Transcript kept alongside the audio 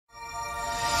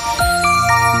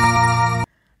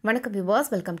வணக்கம் viewers,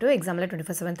 welcome to எக்ஸாமில்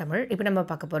 24/7 தமிழ். இப்போ நம்ம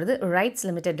பார்க்க போகிறது ரைட்ஸ்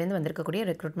லிமிடெட்லேருந்து வந்திருக்கக்கூடிய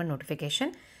ரெக்ரூட்மெண்ட்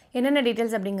நோட்டிஃபிகேஷன். என்னென்ன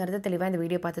டீட்டெயில்ஸ் அப்படிங்கிறது தெளிவாக இந்த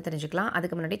வீடியோ பார்த்து தெரிஞ்சுக்கலாம்.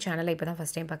 அதுக்கு முன்னாடி சேனலை இப்போ தான்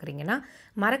ஃபஸ்ட் டைம் பார்க்குறீங்கன்னா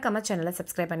மறக்காம சேனலை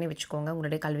சப்ஸ்கிரைப் பண்ணி வச்சுக்கோங்க.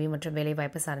 உங்களுடைய கல்வி மற்றும் வேலை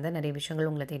வாய்ப்பு சார்ந்த நிறைய விஷயங்கள்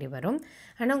உங்களை தேடி வரும்.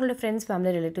 ஆனால் உங்களோட ஃப்ரெண்ட்ஸ்,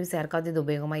 ஃபேமிலி, ரிலேட்டிவ்ஸ் யாருக்காவது இது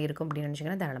உபயோகமாக இருக்கும் அப்படின்னு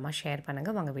நினச்சிங்கன்னா தாராளமாக ஷேர்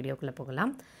பண்ணுங்கள். வாங்க வீடியோக்குள்ளே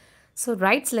போகலாம். ஸோ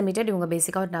ரைட்ஸ் லிமிடெட் இவங்க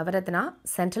பேசிக்காக ஒரு Navratna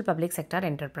central public sector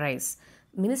enterprise,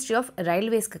 ministry of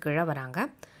ரயில்வேஸ்க்கு கீழே வராங்க.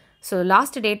 So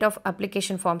last date of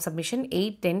application form submission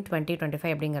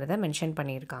 8/10/2025 அப்படிங்கிறத மென்ஷன்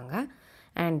பண்ணியிருக்காங்க.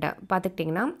 அண்ட்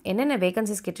பார்த்துக்கிட்டிங்கன்னா என்னென்ன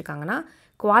வேகன்சிஸ் கேட்டிருக்காங்கன்னா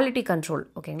குவாலிட்டி கண்ட்ரோல்,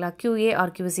 ஓகேங்களா, QA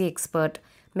R QC expert,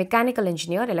 mechanical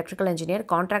engineer, electrical engineer,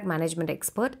 contract management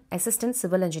expert, assistant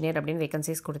civil engineer அப்படின்னு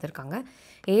vacancies கொடுத்துருக்காங்க.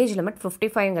 Age limit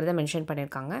 55ங்கிறத mention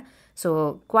பண்ணியிருக்காங்க. ஸோ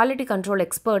குவாலிட்டி கண்ட்ரோல்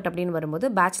எக்ஸ்பர்ட் அப்படின்னு வரும்போது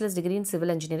bachelors degree in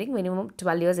civil engineering, minimum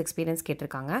 12 years experience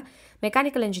கேட்டிருக்காங்க.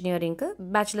 Mechanical இன்ஜினியரிங்க்கு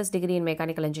bachelors degree in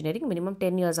mechanical engineering, minimum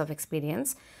 10 years of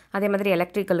experience. அதே மாதிரி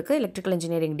எலக்ட்ரிக்கலுக்கு electrical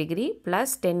engineering degree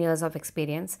plus 10 years of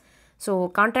experience. So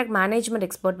contract management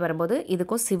expert வரும்போது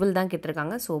இதுக்கும் civil தான்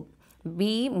கேட்டிருக்காங்க. So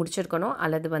BE முடிச்சிருக்கணும்,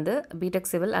 அல்லது வந்து பிடெக்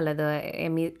சிவில் அல்லது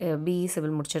பிஇ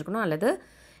சிவில் முடிச்சிருக்கணும், அல்லது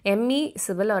எம்இ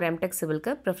சிவில் ஒரு எம்டெக்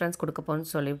சிவிலுக்கு ப்ரிஃபரன்ஸ் கொடுக்க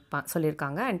போகணும்னு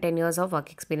சொல்லியிருக்காங்க. And 10 years of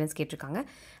work experience கேட்டிருக்காங்க.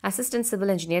 அசிஸ்டன்ட்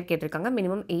சிவில் இன்ஜினியர் கேட்டிருக்காங்க.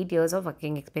 Minimum 8 years of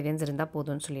working experience இருந்தால்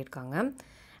போதும்னு சொல்லியிருக்காங்க.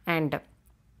 அண்ட்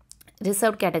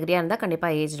ரிசர்வ் கேட்டகரியாக இருந்தால்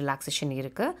கண்டிப்பாக ஏஜ் ரிலாக்ஸேஷன்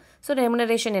இருக்குது. ஸோ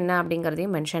ரெமுனரேஷன் என்ன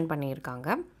அப்படிங்கிறதையும் மென்ஷன்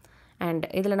பண்ணியிருக்காங்க. அண்ட்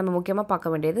இதில் நம்ம முக்கியமாக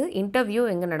பார்க்க வேண்டியது இன்டர்வியூ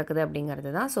எங்கே நடக்குது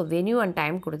அப்படிங்கிறது தான். ஸோ வென்யூ அண்ட்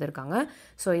டைம் கொடுத்துருக்காங்க.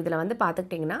 ஸோ இதில் வந்து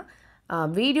பார்த்துக்கிட்டிங்கன்னா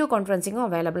வீடியோ கான்ஃபரன்சிங்கும்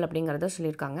அவைலபிள் அப்படிங்கிறத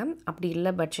சொல்லியிருக்காங்க. அப்படி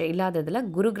இல்லாததில்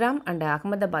குருகிராம் அண்ட்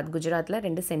அகமதாபாத் குஜராத்தில்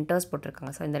 2 சென்டர்ஸ்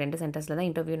போட்டிருக்காங்க. ஸோ இந்த 2 சென்டர்ஸில் தான்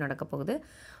இன்டர்வியூ நடக்க போகுது.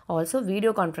 ஆல்சோ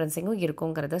வீடியோ கான்ஃபரன்சிங்கும்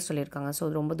இருக்குங்கிறத சொல்லியிருக்காங்க.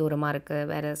 ஸோ ரொம்ப தூரமாக இருக்குது,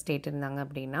 வேறு ஸ்டேட் இருந்தாங்க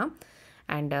அப்படின்னா.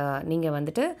 அண்ட் நீங்கள்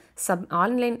வந்துட்டு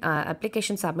ஆன்லைன்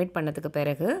அப்ளிகேஷன் சப்மிட் பண்ணதுக்கு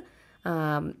பிறகு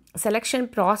செலெக்ஷன்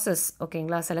ப்ராசஸ்,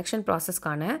 ஓகேங்களா, செலெக்ஷன்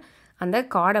ப்ராசஸ்க்கான அந்த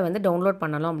கார்டை வந்து டவுன்லோட்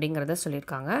பண்ணலாம் அப்படிங்கிறத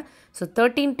சொல்லியிருக்காங்க. ஸோ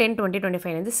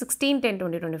 13/10/2025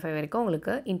 16/10/2025 வரைக்கும்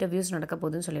உங்களுக்கு இன்டர்வியூஸ் நடக்க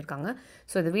போகுதுன்னு சொல்லியிருக்காங்க.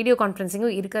 ஸோ இது வீடியோ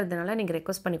கான்ஃபரன்சிங்கும் இருக்கிறதுனால நீங்கள்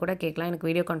ரெக்வஸ்ட் பண்ணி கூட கேட்கலாம், எனக்கு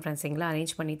வீடியோ கான்ஃபரன்சிங்கில்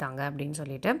அரேஞ்ச் பண்ணி தாங்க அப்படின்னு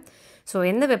சொல்லிட்டு. ஸோ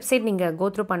எந்த வெப்சைட் நீங்கள் கோ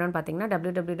த்ரூ பண்ணணும்னு பார்த்தீங்கன்னா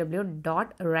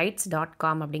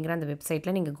www.rites.com அப்படிங்கிற அந்த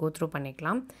வெப்சைட்டில் நீங்கள் கோ த்ரூ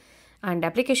பண்ணிக்கலாம். அண்ட்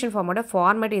அப்ளிகேஷன் ஃபார்மோட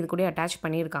ஃபார்மேட் இது கூட அட்டாச்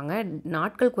பண்ணியிருக்காங்க.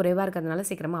 நாட்கள் குறைவாக இருக்கிறதுனால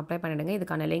சீக்கிரமாக அப்ளை பண்ணிவிடுங்க.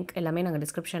 இதுக்கான லிங்க் எல்லாமே நாங்கள்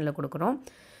டிஸ்கிரிப்ஷனில் கொடுக்குறோம்.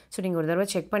 ஸோ நீங்கள் ஒரு தடவை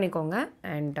செக் பண்ணிக்கோங்க.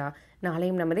 அண்ட்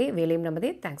நாளையும் நமதே, வேலையும்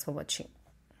நமதே. தேங்க்ஸ் ஃபார் வாட்சிங்.